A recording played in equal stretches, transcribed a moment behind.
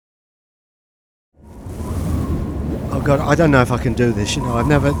Oh God, I don't know if I can do this. I've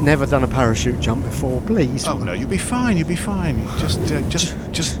never done a parachute jump before. Please. Oh no, you'll be fine.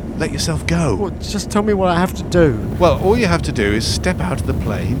 Just let yourself go. Well, just tell me what I have to do. Well, all you have to do is step out of the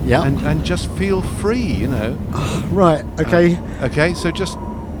plane. Yeah. And just feel free. Right. Okay. Okay. So just.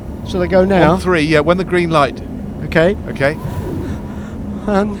 Shall I go now? On 3. Yeah. When the green light. Okay. Okay.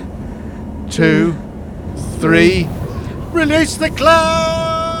 1, 2, 3. Release the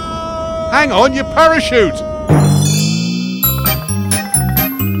cloud! Hang on, your parachute!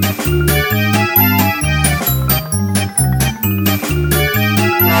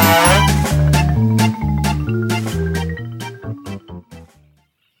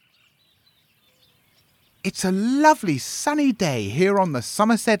 It's a lovely sunny day here on the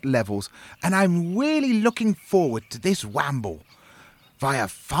Somerset levels, and I'm really looking forward to this wamble. Via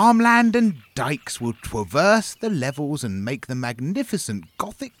farmland and dikes we'll traverse the levels and make the magnificent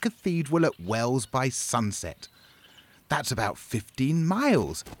Gothic cathedral at Wells by sunset. That's about 15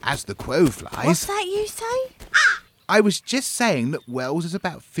 miles, as the crow flies. What's that you say? I was just saying that Wells is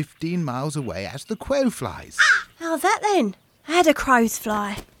about 15 miles away as the crow flies. How's that then? How do crows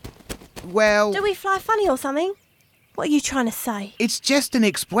fly? Well... Do we fly funny or something? What are you trying to say? It's just an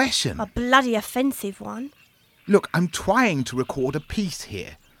expression. A bloody offensive one. Look, I'm trying to record a piece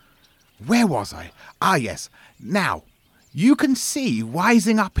here. Where was I? Ah, yes. Now, you can see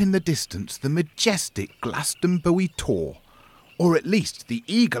rising up in the distance the majestic Glastonbury Tor. Or at least the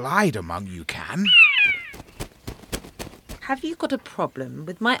eagle-eyed among you can. Have you got a problem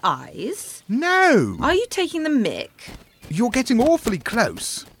with my eyes? No! Are you taking the mick? You're getting awfully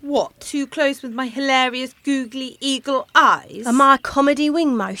close. What, too close with my hilarious googly eagle eyes? Am I comedy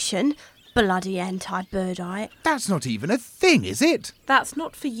wing motion? Bloody anti-birdite. That's not even a thing, is it? That's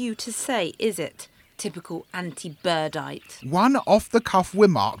not for you to say, is it? Typical anti-birdite. One off-the-cuff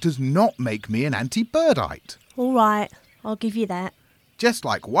remark does not make me an anti-birdite. All right, I'll give you that. Just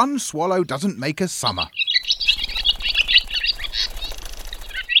like one swallow doesn't make a summer.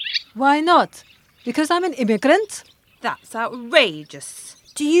 Why not? Because I'm an immigrant? That's outrageous.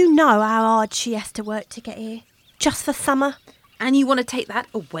 Do you know how hard she has to work to get here? Just for summer? And you want to take that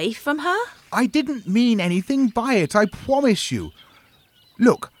away from her? I didn't mean anything by it, I promise you.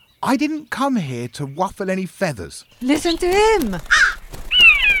 Look, I didn't come here to ruffle any feathers. Listen to him!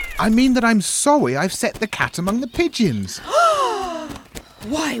 I mean that I'm sorry I've set the cat among the pigeons.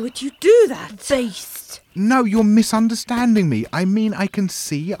 Why would you do that? Beast! No, you're misunderstanding me. I mean, I can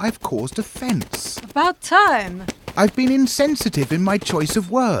see I've caused offence. About time. I've been insensitive in my choice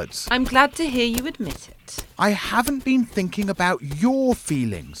of words. I'm glad to hear you admit it. I haven't been thinking about your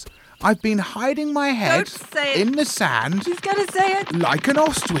feelings. I've been hiding my head Don't say it. in the sand He's going to say it. like an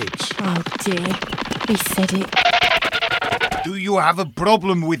ostrich. Oh dear, he said it. Do you have a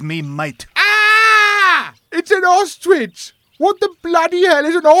problem with me, mate? Ah! It's an ostrich! What the bloody hell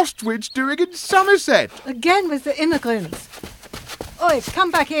is an ostrich doing in Somerset? Again with the immigrants. Oi,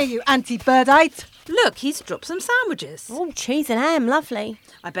 come back here, you anti-birdite. Look, he's dropped some sandwiches. Oh, cheese and ham, lovely.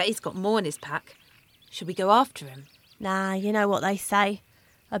 I bet he's got more in his pack. Should we go after him? Nah, you know what they say.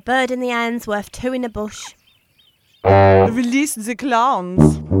 A bird in the hand's worth 2 in the bush. Release the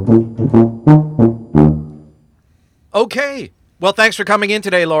clowns. Okay. Well, thanks for coming in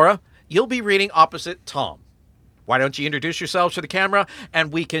today, Laura. You'll be reading opposite Tom. Why don't you introduce yourselves to the camera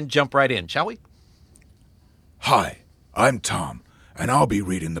and we can jump right in, shall we? Hi, I'm Tom, and I'll be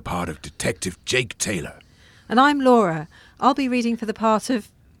reading the part of Detective Jake Taylor. And I'm Laura. I'll be reading for the part of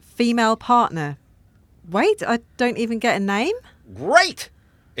female partner. Wait, I don't even get a name? Great!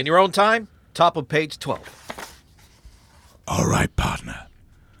 In your own time, top of page 12. All right, partner.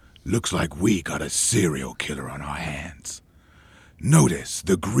 Looks like we got a serial killer on our hands. Notice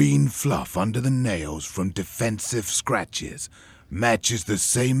the green fluff under the nails from defensive scratches matches the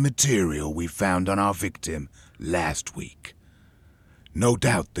same material we found on our victim last week. No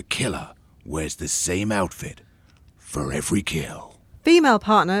doubt the killer wears the same outfit for every kill. Female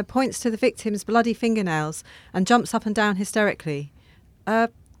partner points to the victim's bloody fingernails and jumps up and down hysterically.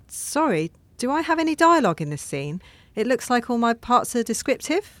 Sorry, do I have any dialogue in this scene? It looks like all my parts are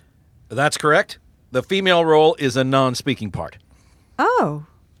descriptive. That's correct. The female role is a non-speaking part. Oh,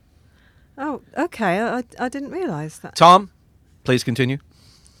 okay. I didn't realise that. Tom, please continue.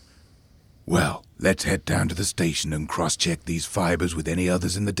 Well, let's head down to the station and cross-check these fibers with any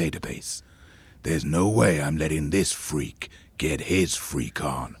others in the database. There's no way I'm letting this freak get his freak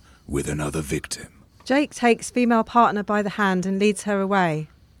on with another victim. Jake takes female partner by the hand and leads her away.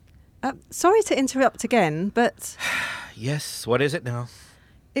 Sorry to interrupt again, but... Yes, what is it now?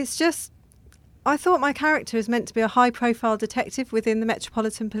 It's just... I thought my character is meant to be a high-profile detective within the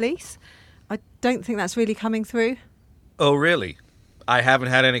Metropolitan Police. I don't think that's really coming through. Oh, really? I haven't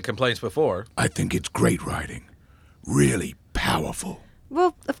had any complaints before. I think it's great writing. Really powerful.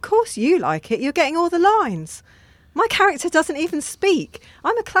 Well, of course you like it. You're getting all the lines. My character doesn't even speak.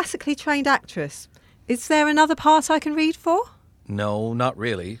 I'm a classically trained actress. Is there another part I can read for? No, not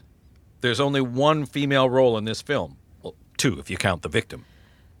really. There's only one female role in this film. Well, two if you count the victim.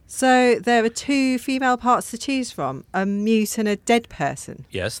 So there are 2 female parts to choose from, a mute and a dead person.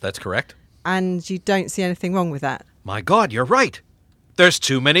 Yes, that's correct. And you don't see anything wrong with that? My God, you're right. There's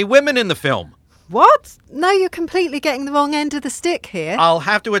too many women in the film. What? No, you're completely getting the wrong end of the stick here. I'll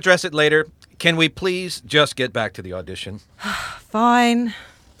have to address it later. Can we please just get back to the audition? Fine.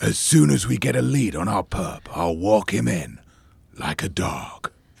 As soon as we get a lead on our pup, I'll walk him in like a dog.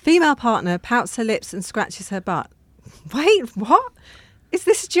 Female partner pouts her lips and scratches her butt. Wait, what? Is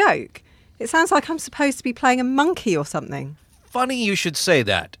this a joke? It sounds like I'm supposed to be playing a monkey or something. Funny you should say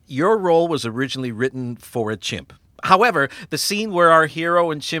that. Your role was originally written for a chimp. However, the scene where our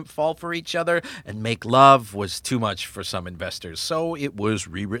hero and chimp fall for each other and make love was too much for some investors, so it was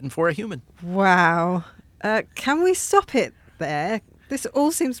rewritten for a human. Wow. Can we stop it there? This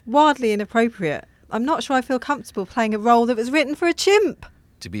all seems wildly inappropriate. I'm not sure I feel comfortable playing a role that was written for a chimp.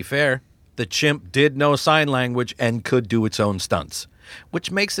 To be fair, the chimp did know sign language and could do its own stunts,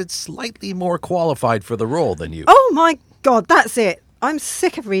 which makes it slightly more qualified for the role than you. Oh my God, that's it. I'm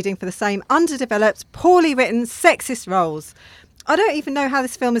sick of reading for the same underdeveloped, poorly written, sexist roles. I don't even know how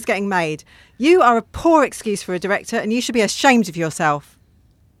this film is getting made. You are a poor excuse for a director and you should be ashamed of yourself.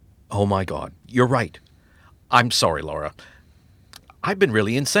 Oh my God, you're right. I'm sorry, Laura. I've been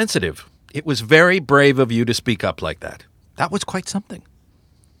really insensitive. It was very brave of you to speak up like that. That was quite something.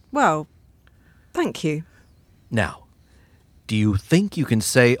 Well, thank you. Now, do you think you can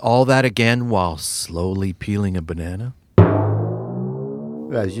say all that again while slowly peeling a banana?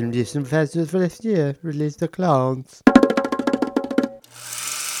 Rosalind Disney Festival for this year. Release the clowns.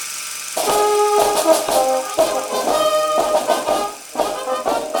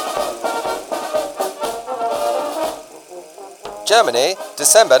 Germany,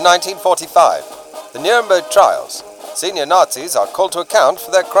 December 1945. The Nuremberg trials. Senior Nazis are called to account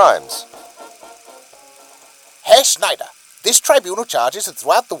for their crimes. Herr Schneider, this tribunal charges that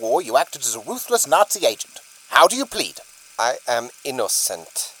throughout the war you acted as a ruthless Nazi agent. How do you plead? I am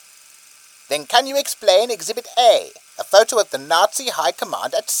innocent. Then can you explain Exhibit A, a photo of the Nazi High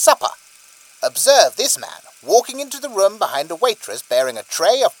Command at supper? Observe this man walking into the room behind a waitress bearing a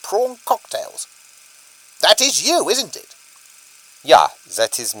tray of prawn cocktails. That is you, isn't it? Ja,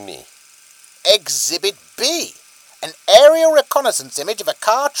 that is me. Exhibit B, an aerial reconnaissance image of a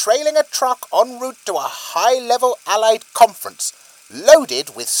car trailing a truck en route to a high-level Allied conference,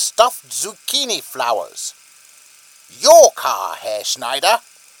 loaded with stuffed zucchini flowers. Your car, Herr Schneider.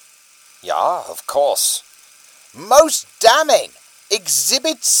 Ja, of course. Most damning,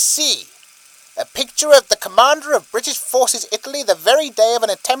 Exhibit C, a picture of the commander of British Forces Italy the very day of an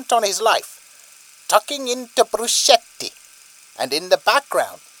attempt on his life, tucking into bruschetti, and in the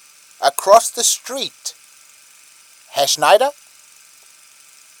background, across the street. Herr Schneider?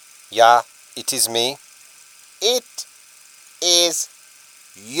 Ja, it is me. It is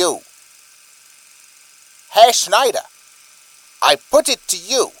you. Herr Schneider, I put it to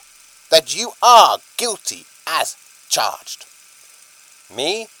you that you are guilty as charged.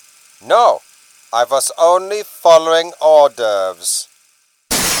 Me? No, I was only following orders.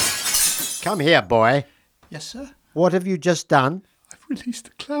 Come here, boy. Yes, sir? What have you just done? I've released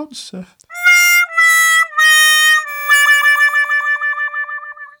the clowns, sir.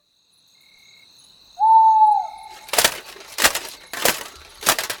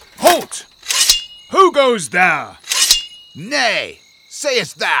 Halt! Who goes there? Nay,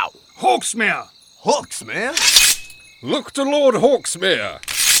 sayest thou? Hawksmere! Hawksmere? Look to Lord Hawksmere!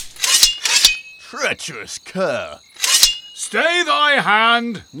 Treacherous cur. Stay thy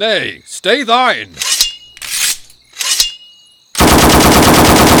hand! Nay, stay thine!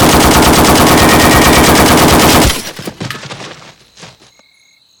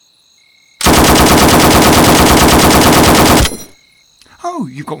 Oh,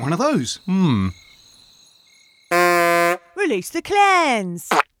 you've got one of those. Release the clans.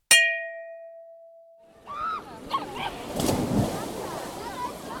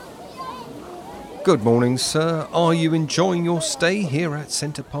 Good morning, sir. Are you enjoying your stay here at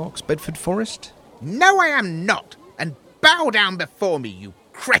Centre Parks, Bedford Forest? No, I am not. And bow down before me, you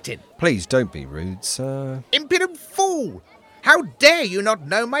cretin. Please don't be rude, sir. Impudent fool! How dare you not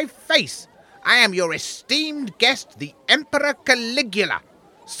know my face? I am your esteemed guest, the Emperor Caligula,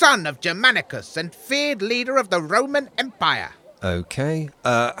 son of Germanicus and feared leader of the Roman Empire. Okay,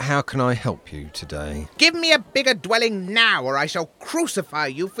 how can I help you today? Give me a bigger dwelling now, or I shall crucify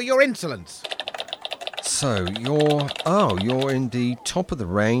you for your insolence. So, you're in the top of the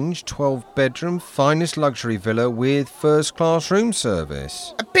range, 12-bedroom, finest luxury villa with first-class room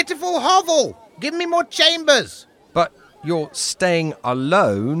service. A pitiful hovel! Give me more chambers! But you're staying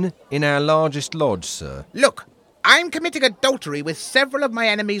alone in our largest lodge, sir. Look, I'm committing adultery with several of my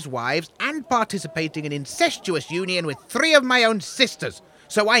enemies' wives and participating in incestuous union with 3 of my own sisters,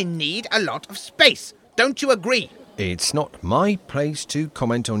 so I need a lot of space. Don't you agree? It's not my place to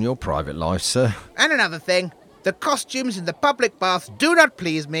comment on your private life, sir. And another thing, the costumes in the public baths do not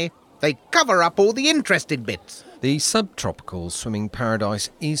please me. They cover up all the interesting bits. The subtropical swimming paradise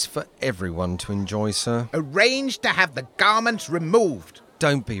is for everyone to enjoy, sir. Arrange to have the garments removed.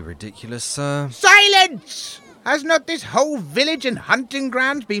 Don't be ridiculous, sir. Silence! Has not this whole village and hunting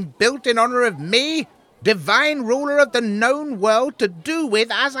grounds been built in honour of me, divine ruler of the known world, to do with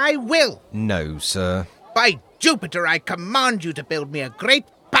as I will? No, sir. By Jupiter, I command you to build me a great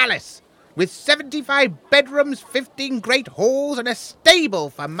palace, with 75 bedrooms, 15 great halls, and a stable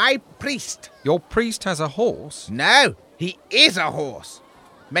for my priest. Your priest has a horse? No, he is a horse.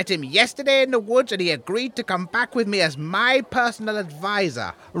 Met him yesterday in the woods, and he agreed to come back with me as my personal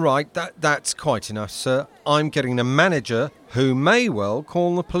advisor. Right, that's quite enough, sir. I'm getting a manager who may well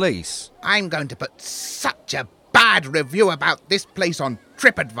call the police. I'm going to put such a bad review about this place on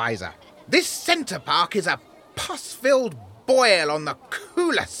TripAdvisor. This Centre Park is a pus-filled boil on the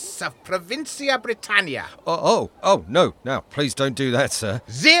coulis of Provincia Britannia. No, please don't do that, sir.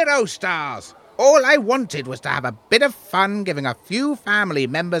 0 stars. All I wanted was to have a bit of fun giving a few family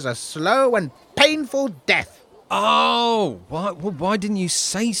members a slow and painful death. Oh, why didn't you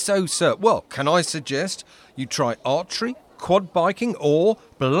say so, sir? Well, can I suggest you try archery, quad biking, or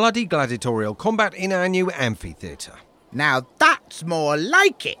bloody gladiatorial combat in our new amphitheatre? Now that's more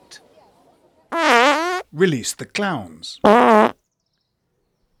like it. Release the clowns.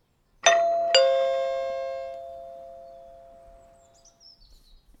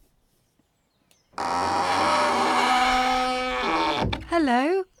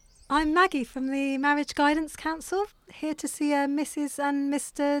 Hello, I'm Maggie from the Marriage Guidance Council, here to see Mrs. and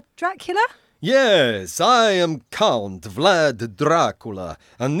Mr. Dracula. Yes, I am Count Vlad Dracula,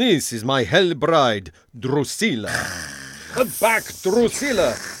 and this is my hell bride, Drusilla. Back,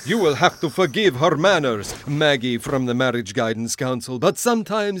 Drusilla! You will have to forgive her manners, Maggie from the Marriage Guidance Council, but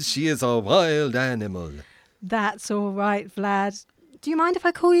sometimes she is a wild animal. That's all right, Vlad. Do you mind if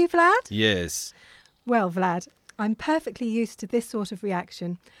I call you Vlad? Yes. Well, Vlad, I'm perfectly used to this sort of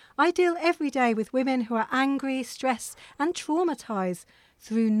reaction. I deal every day with women who are angry, stressed and traumatised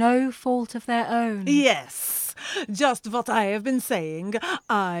through no fault of their own. Yes, just what I have been saying.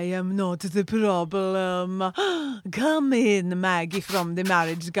 I am not the problem. Come in, Maggie from the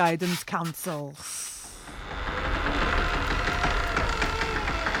Marriage Guidance Council.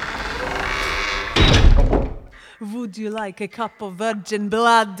 Would you like a cup of virgin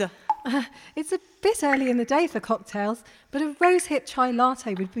blood? It's a bit early in the day for cocktails, but a rosehip chai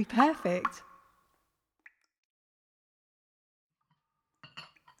latte would be perfect.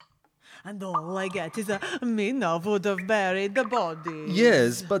 And all I get is Mina would have buried the body.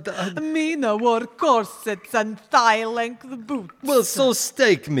 Yes, but... Mina wore corsets and thigh-length boots. Well, so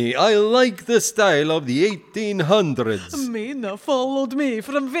stake me. I like the style of the 1800s. Mina followed me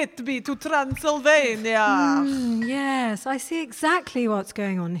from Whitby to Transylvania. Yes, I see exactly what's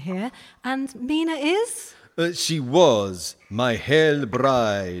going on here. And Mina is? She was my hell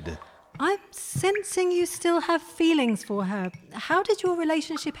bride. I'm sensing you still have feelings for her. How did your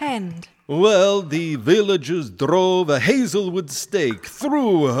relationship end? Well, the villagers drove a hazelwood stake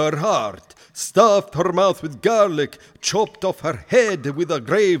through her heart, stuffed her mouth with garlic, chopped off her head with a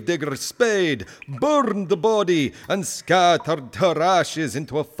gravedigger's spade, burned the body, and scattered her ashes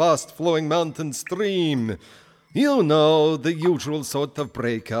into a fast-flowing mountain stream. You know, the usual sort of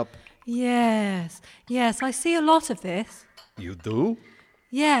breakup. Yes, I see a lot of this. You do?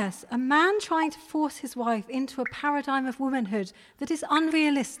 Yes, a man trying to force his wife into a paradigm of womanhood that is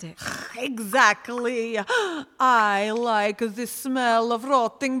unrealistic. Exactly. I like the smell of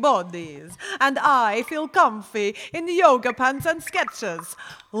rotting bodies, and I feel comfy in yoga pants and sketches.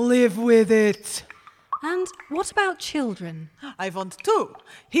 Live with it. And what about children? I want 2.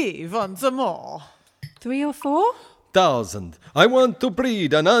 He wants more. 3 or 4? 1,000. I want to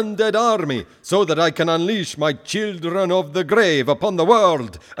breed an undead army so that I can unleash my children of the grave upon the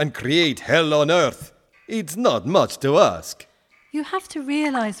world and create hell on earth. It's not much to ask. You have to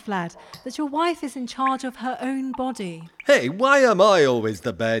realise, Vlad, that your wife is in charge of her own body. Hey, why am I always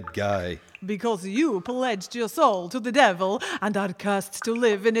the bad guy? because you pledged your soul to the devil and are cursed to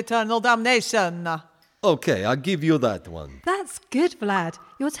live in eternal damnation. Okay, I'll give you that one. That's good, Vlad.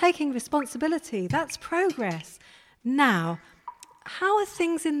 You're taking responsibility. That's progress. Now, how are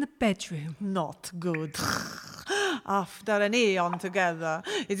things in the bedroom? Not good. After an eon together,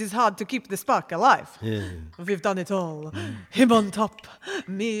 it is hard to keep the spark alive. Yeah. We've done it all. Him on top,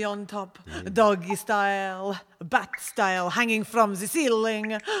 me on top, doggy style, bat style, hanging from the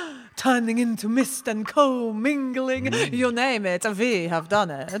ceiling, turning into mist and co-mingling. You name it, we have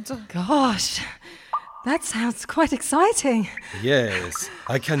done it. Gosh, that sounds quite exciting. Yes,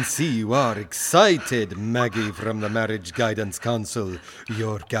 I can see you are excited, Maggie from the Marriage Guidance Council.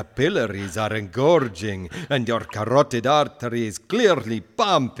 Your capillaries are engorging and your carotid artery is clearly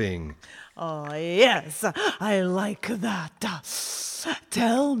pumping. Oh, yes, I like that.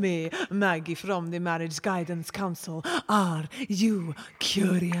 Tell me, Maggie from the Marriage Guidance Council, are you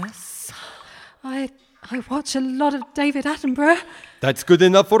curious? I watch a lot of David Attenborough. That's good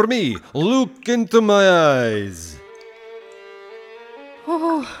enough for me. Look into my eyes.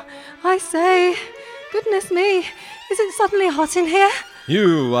 Oh, I say, goodness me, is it suddenly hot in here?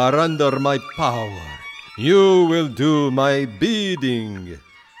 You are under my power. You will do my bidding.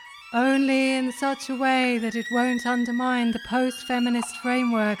 Only in such a way that it won't undermine the post-feminist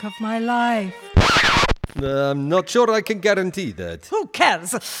framework of my life. I'm not sure I can guarantee that. Who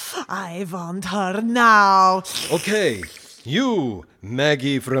cares? I want her now. Okay, you,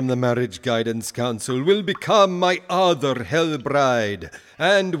 Maggie from the Marriage Guidance Council, will become my other hell bride.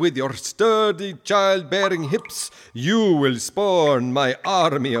 And with your sturdy childbearing hips, you will spawn my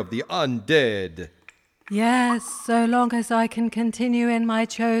army of the undead. Yes, so long as I can continue in my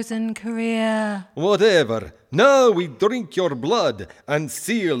chosen career. Whatever. Now we drink your blood and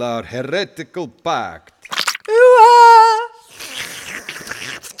seal our heretical pact.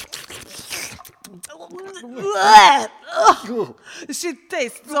 She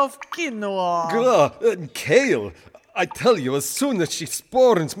tastes of quinoa. Kale, I tell you, as soon as she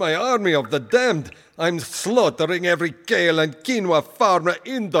spawns my army of the damned, I'm slaughtering every kale and quinoa farmer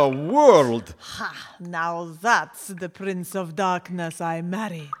in the world. Ha, now that's the Prince of Darkness I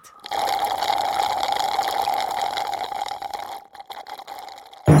married.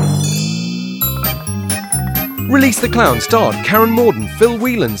 Release the Clown starred Karen Morden, Phil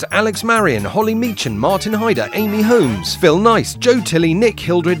Whelans, Alex Marion, Holly Meechan, Martin Hyder, Amy Holmes, Phil Nice, Joe Tilley, Nick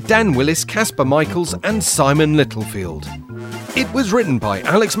Hildred, Dan Willis, Casper Michaels and Simon Littlefield. It was written by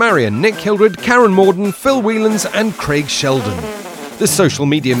Alex Marion, Nick Hildred, Karen Morden, Phil Whelans and Craig Sheldon. The social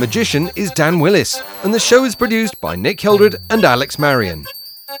media magician is Dan Willis and the show is produced by Nick Hildred and Alex Marion.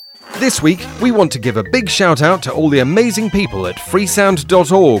 This week, we want to give a big shout out to all the amazing people at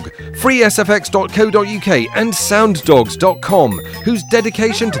freesound.org, freesfx.co.uk and sounddogs.com, whose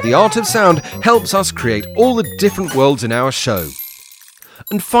dedication to the art of sound helps us create all the different worlds in our show.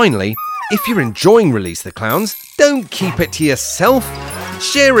 And finally, if you're enjoying Release the Clowns, don't keep it to yourself.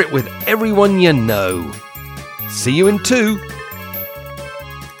 Share it with everyone you know. See you in 2.